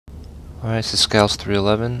Alright, this is Scalz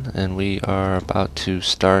 311, and we are about to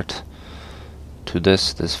start to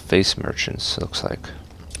this face merchants, looks like.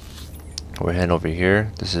 We're heading over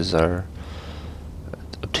here. This is our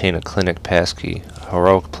obtain a clinic passkey,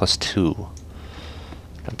 heroic +2.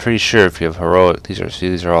 I'm pretty sure if you have heroic,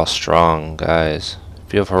 these are all strong guys.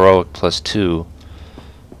 If you have heroic +2,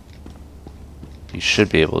 you should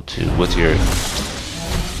be able to, with your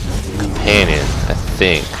companion, I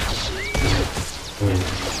think.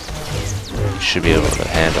 You should be able to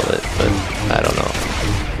handle it, but I don't know.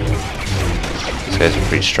 These guys are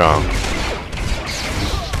pretty strong.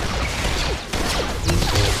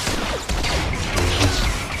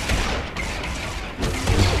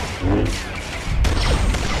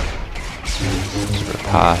 Sort of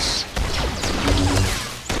pass.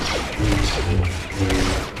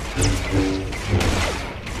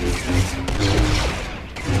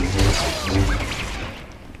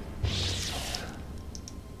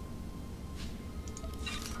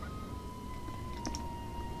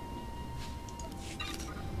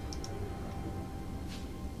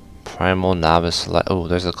 Primal Novice oh,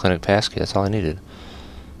 there's the clinic passkey. That's all I needed.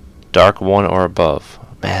 Dark 1 or above.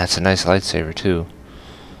 Man, that's a nice lightsaber too.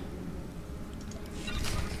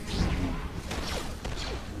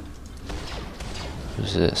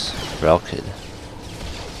 Who's this? Relkid.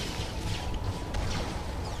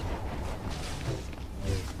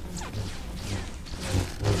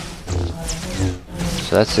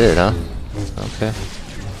 So that's it, huh? Okay.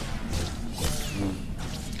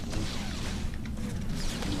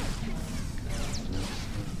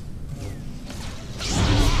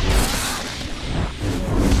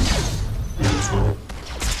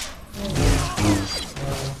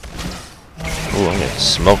 Ooh, I'm getting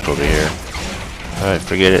smoked over here. Alright,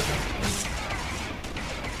 forget it.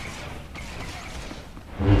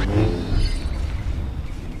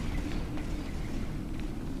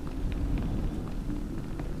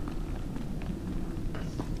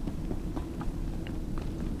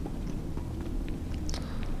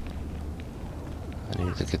 I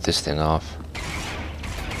need to get this thing off.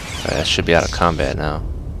 Alright, that should be out of combat now.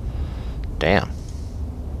 Damn.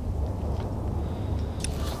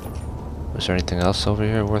 Was there anything else over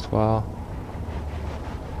here worthwhile?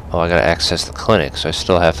 Oh, I gotta access the clinic, so I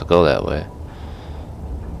still have to go that way.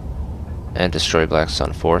 And destroy Black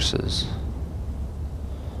Sun forces.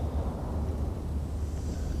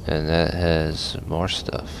 And that has more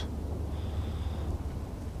stuff.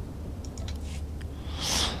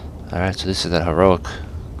 Alright, so this is that heroic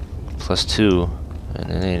 +2, and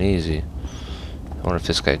it ain't easy. I wonder if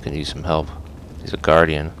this guy can use some help. He's a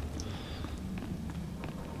guardian.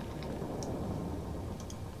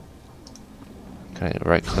 Can I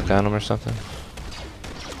right click on him or something?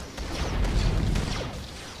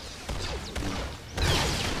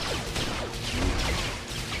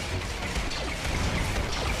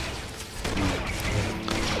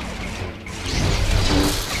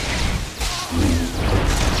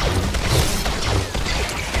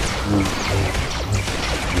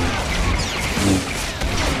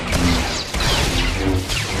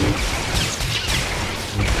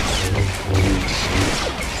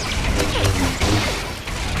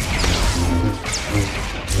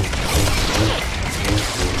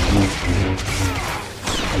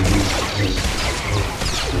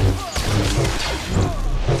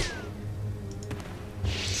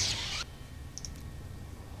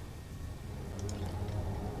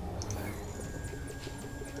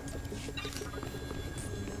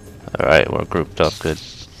 Alright, we're grouped up good.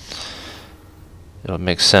 It'll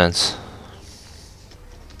make sense.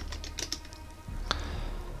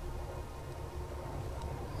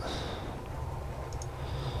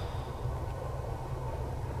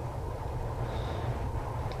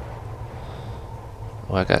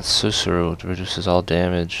 Oh, I got Susaru, reduces all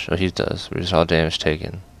damage. Oh, he does. Reduces all damage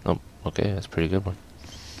taken. Oh, okay, that's a pretty good one.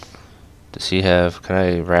 Does he have... Can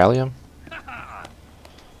I rally him?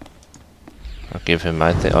 I'll give him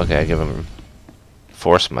my thing. Okay, I give him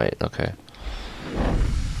Force Might. Okay.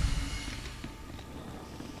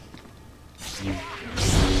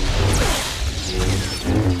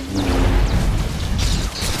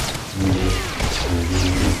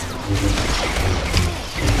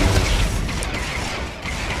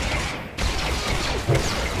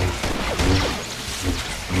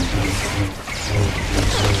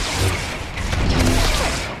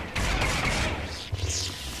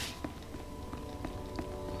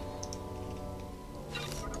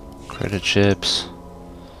 Credit chips.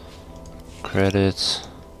 Credits.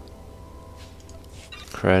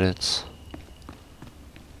 Credits.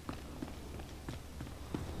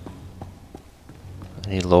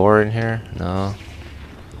 Any lore in here? No.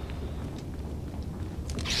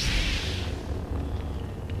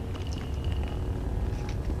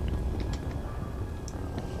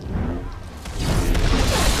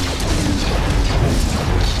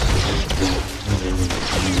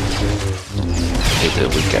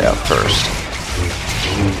 first.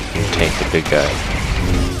 Tank the big guy.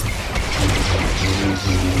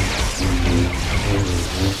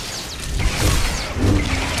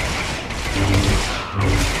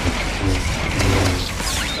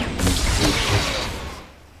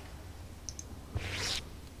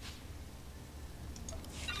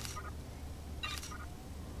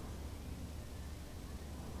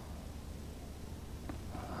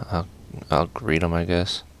 I'll greet them, I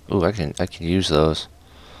guess. Ooh, I can use those.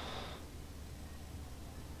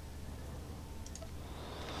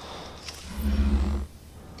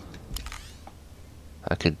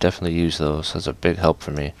 I could definitely use those. That's a big help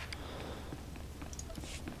for me.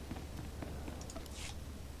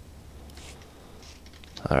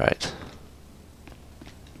 Alright.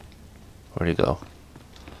 Where'd he go?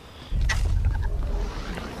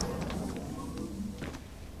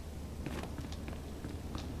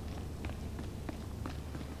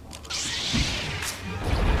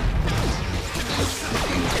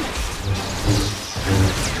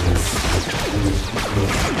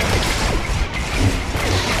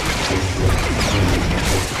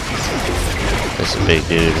 That's a big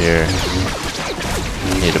dude here.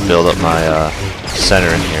 Need to build up my center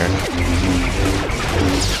in here.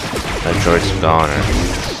 My droid's a goner.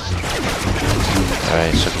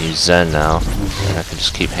 Alright, so I can use Zen now. And I can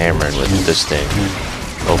just keep hammering with this thing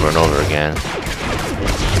over and over again.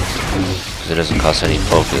 Because it doesn't cost any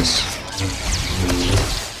focus.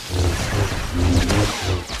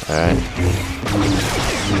 Alright.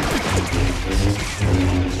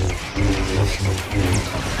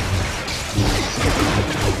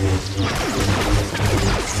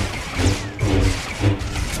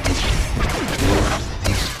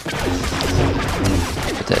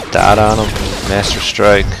 Put that dot on him. Master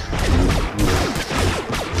Strike.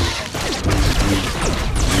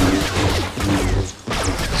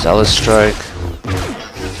 Zealous Strike.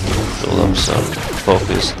 Build up some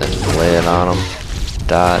focus, then lay it on him.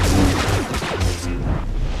 Dot.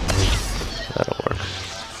 That'll work.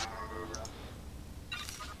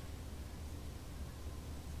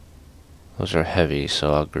 Those are heavy,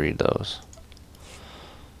 so I'll greed those.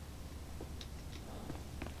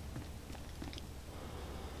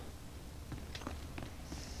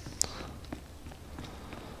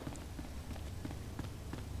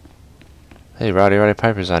 Hey, Roddy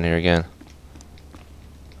Piper's on here again.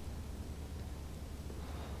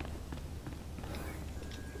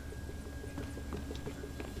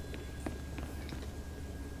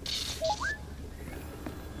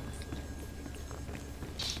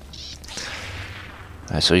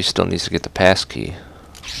 Alright, so he still needs to get the pass key.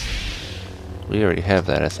 We already have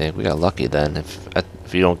that, I think. We got lucky then.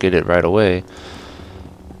 If you don't get it right away,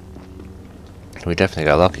 we definitely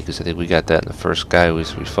got lucky because I think we got that in the first guy we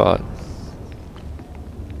fought.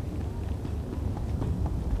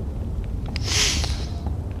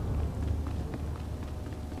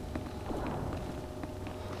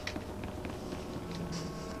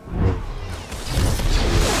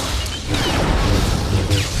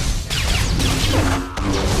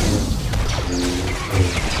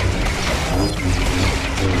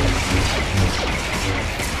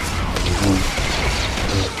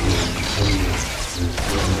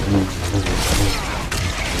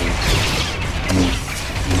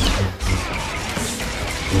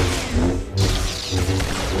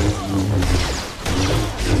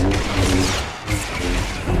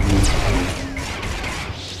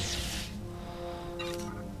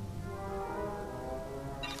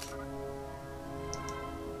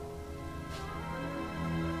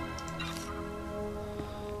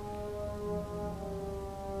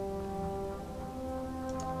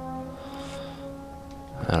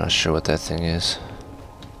 I'm not sure what that thing is.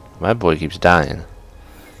 My boy keeps dying.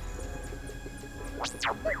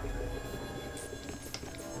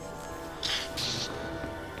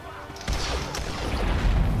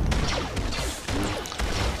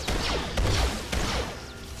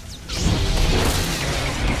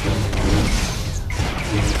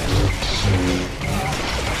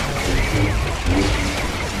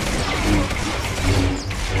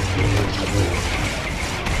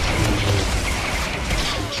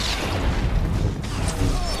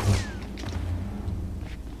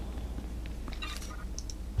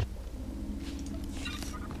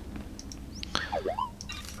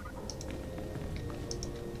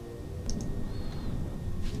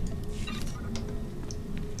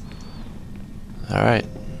 Alright.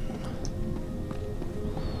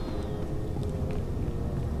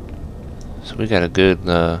 So we got a good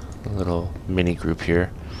little mini group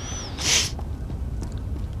here.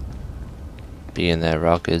 Being that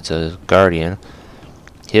Rocket's a guardian,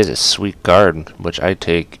 he has a sweet guard, which I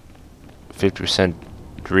take 50%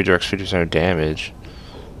 redirects 50% of damage.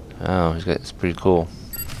 Oh, it's pretty cool.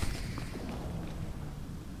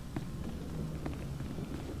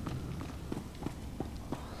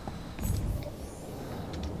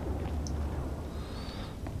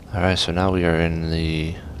 Alright, so now we are in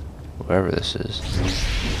the... wherever this is.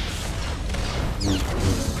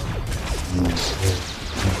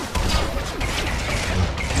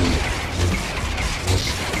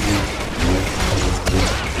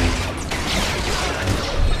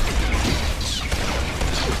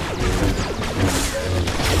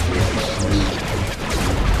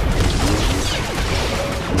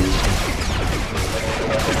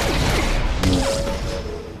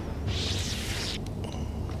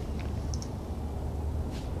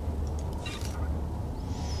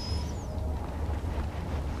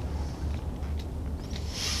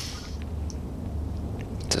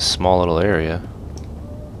 It's a small little area.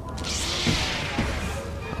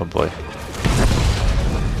 Oh boy.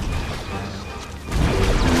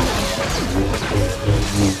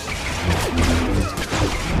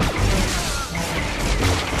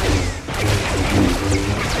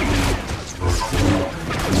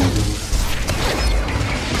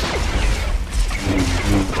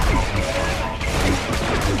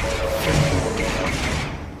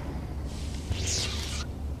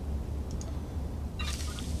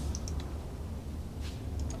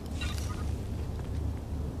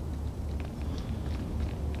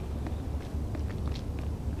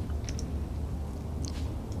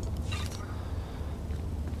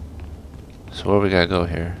 So where we gotta go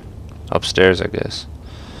here? Upstairs, I guess.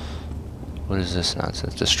 What is this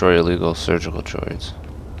nonsense? Destroy illegal surgical droids.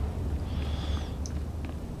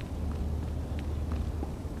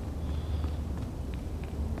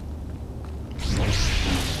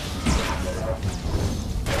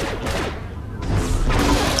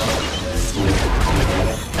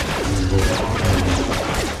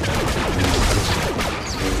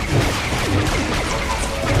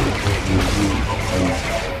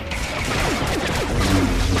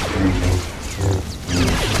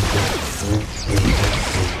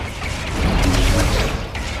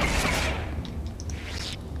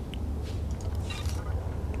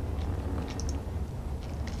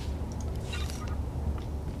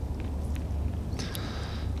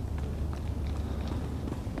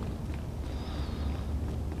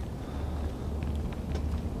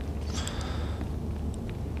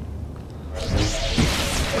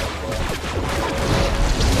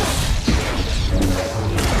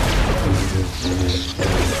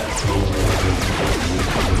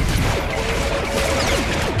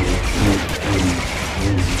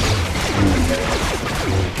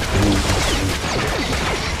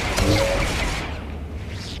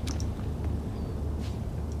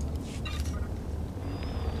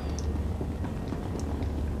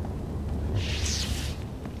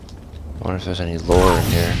 I wonder if there's any lore in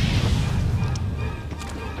here.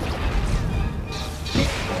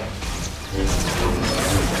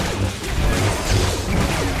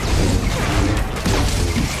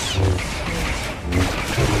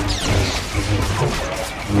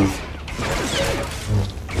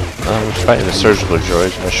 We're fighting the surgical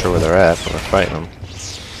droids. I'm not sure where they're at, but we're fighting them.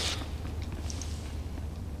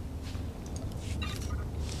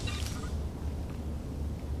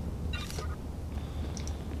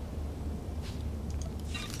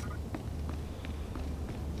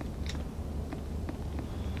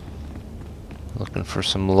 Looking for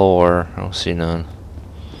some lore. I don't see none.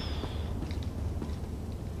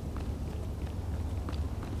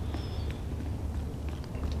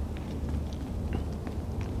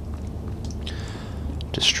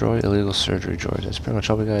 Destroy illegal surgery droids. That's pretty much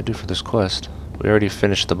all we gotta do for this quest. We already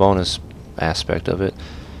finished the bonus aspect of it.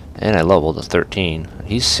 And I leveled to 13.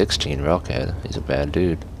 He's 16, Relcad. He's a bad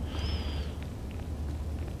dude.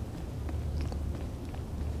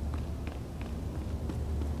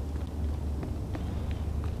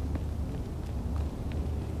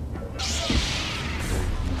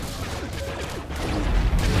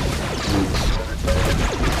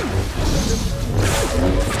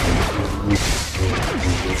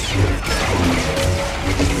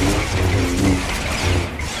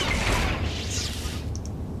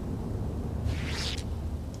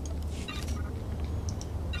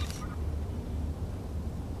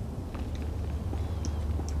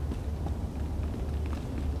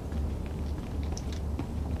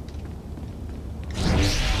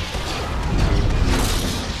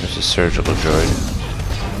 There's a surgical droid.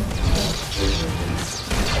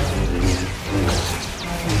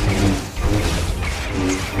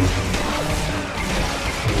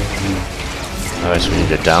 Alright, so we need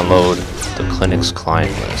to download the clinic's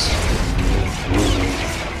client list.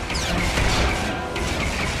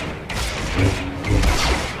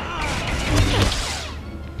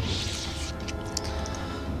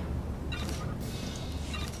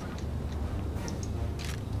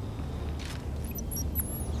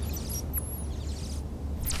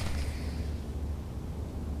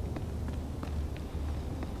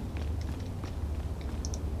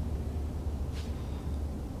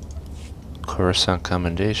 Coruscant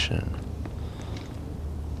commendation.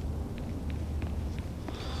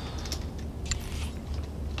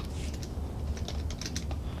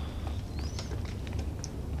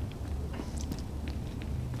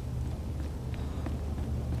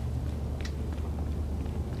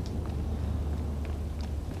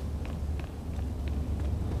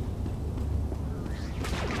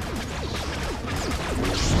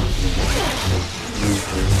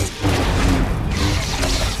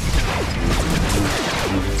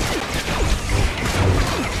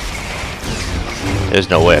 There's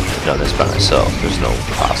no way I could have done this by myself. There's no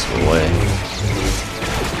possible way.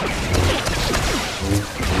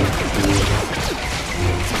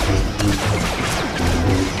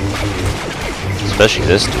 Especially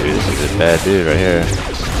this dude. This is a bad dude right here.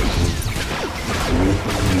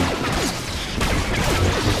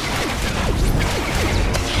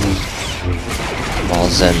 I'm all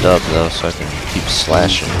zenned up though, so I can keep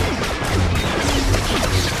slashing.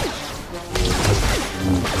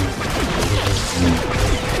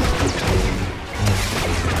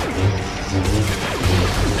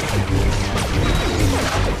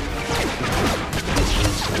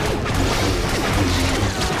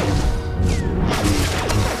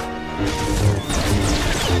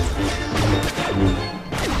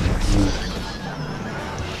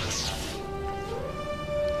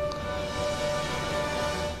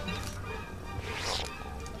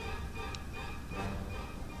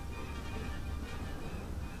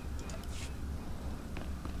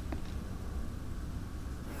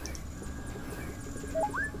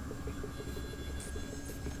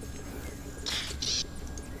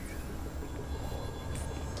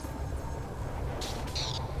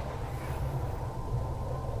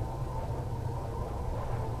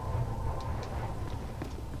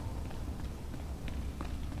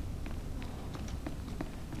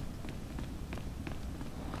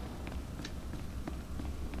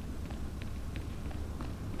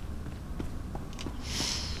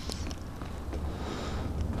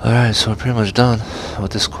 Alright, so we're pretty much done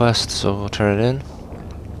with this quest, so we'll turn it in.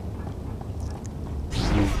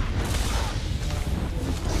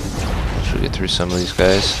 Should we get through some of these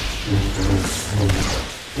guys?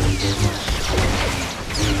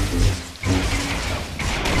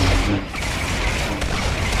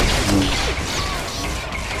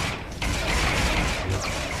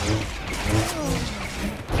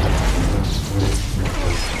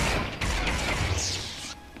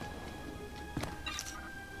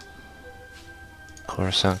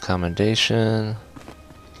 Coruscant commendation.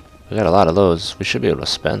 We got a lot of those. We should be able to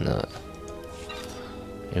spend that.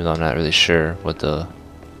 Even though I'm not really sure what the...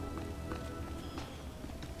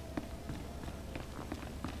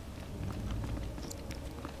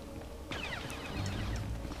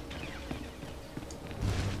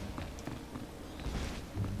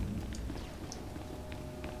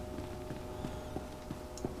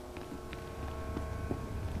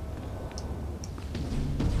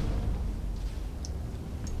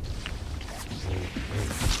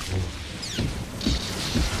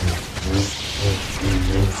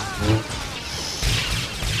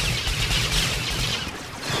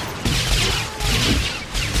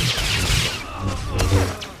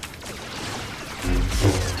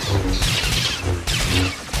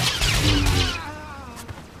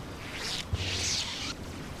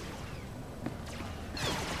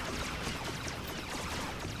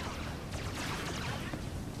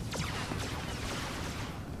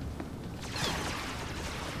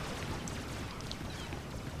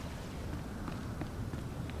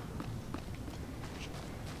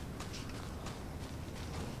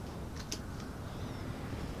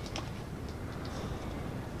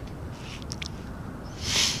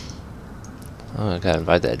 Oh, I gotta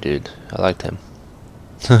invite that dude. I liked him.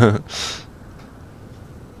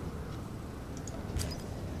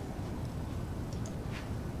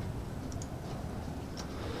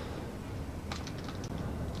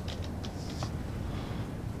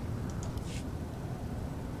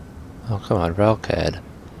 Oh, come on, Relcad.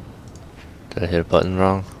 Did I hit a button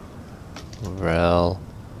wrong? Relcad.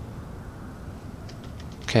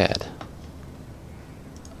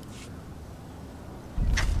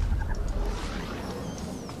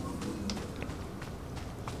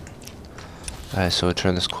 Alright, so we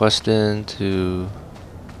turn this quest in to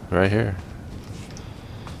right here.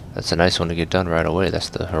 That's a nice one to get done right away. That's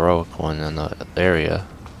the heroic one in the area.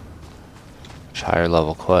 Higher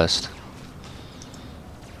level quest.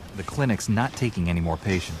 The clinic's not taking any more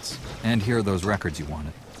patients. And here are those records you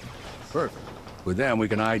wanted. Perfect. With them, we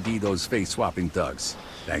can ID those face-swapping thugs.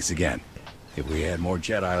 Thanks again. If we had more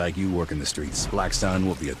Jedi like you working the streets, Black Sun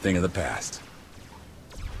will be a thing of the past.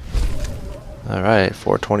 Alright,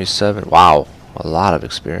 427. Wow, a lot of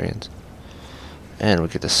experience. And we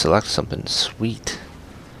get to select something sweet.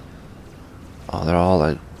 Oh, they're all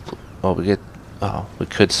like... Oh, we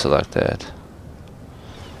could select that.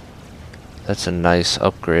 That's a nice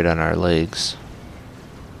upgrade on our legs.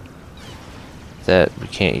 That we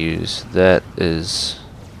can't use. That is...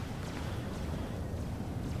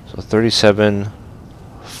 So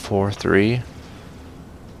 37.43.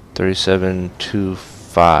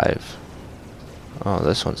 37.25. Oh,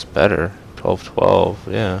 this one's better.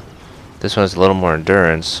 12.12, yeah. This one has a little more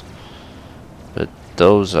endurance. But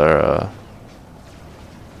those are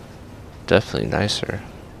definitely nicer.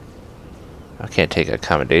 I can't take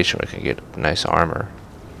accommodation, but I can get nice armor.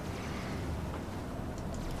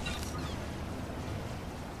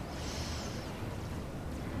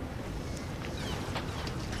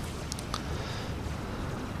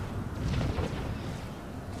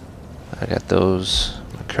 I got those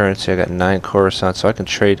currency. I got 9 Coruscant, so I can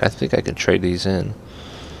trade. I think I can trade these in.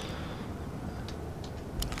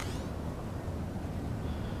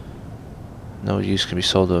 No use can be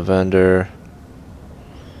sold to a vendor.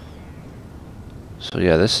 So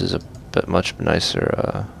yeah, this is a bit much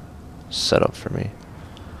nicer setup for me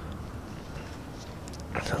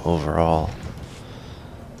overall.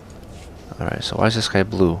 Alright, so why is this guy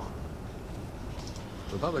blue?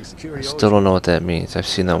 Republic security I still don't know what that means. I've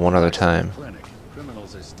seen that one other time.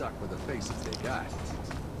 Criminals are stuck with the faces they got.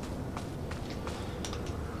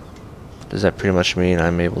 Does that pretty much mean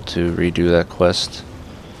I'm able to redo that quest,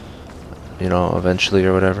 you know, eventually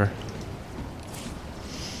or whatever?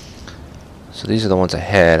 So these are the ones I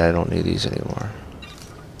had. I don't need these anymore.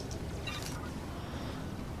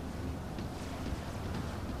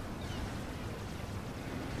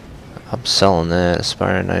 I'm selling that.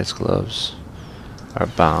 Aspiring Knight's gloves are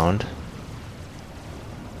bound.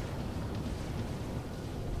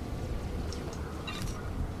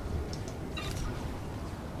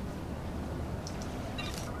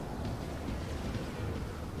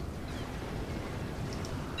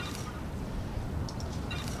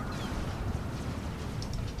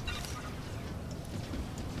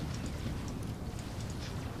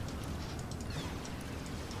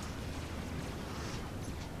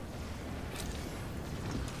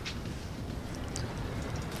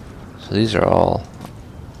 So these are all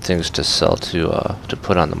things to sell to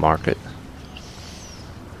put on the market.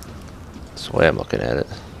 That's the way I'm looking at it.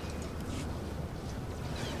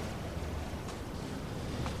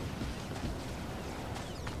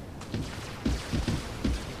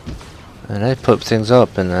 And I put things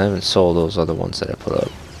up, and I haven't sold those other ones that I put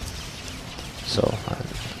up. So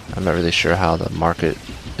I'm not really sure how the market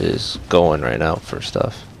is going right now for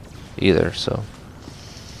stuff either. So.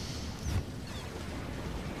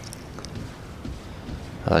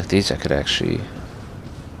 I like these. I could actually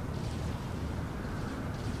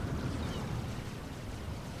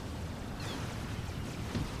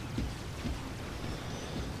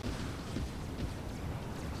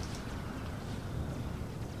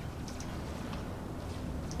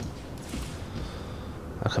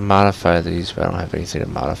I can modify these, but I don't have anything to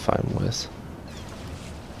modify them with.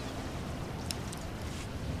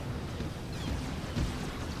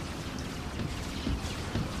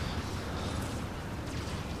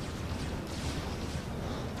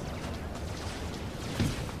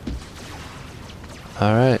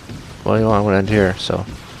 Alright, well, you know, I'm going to end here, so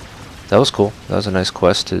that was cool. That was a nice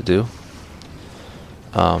quest to do.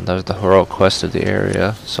 That was the heroic quest of the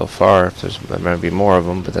area so far. There might be more of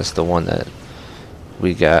them, but that's the one that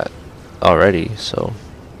we got already, so.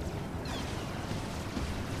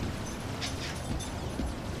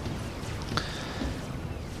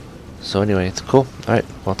 So anyway, it's cool. Alright,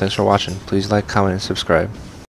 well, thanks for watching. Please like, comment, and subscribe.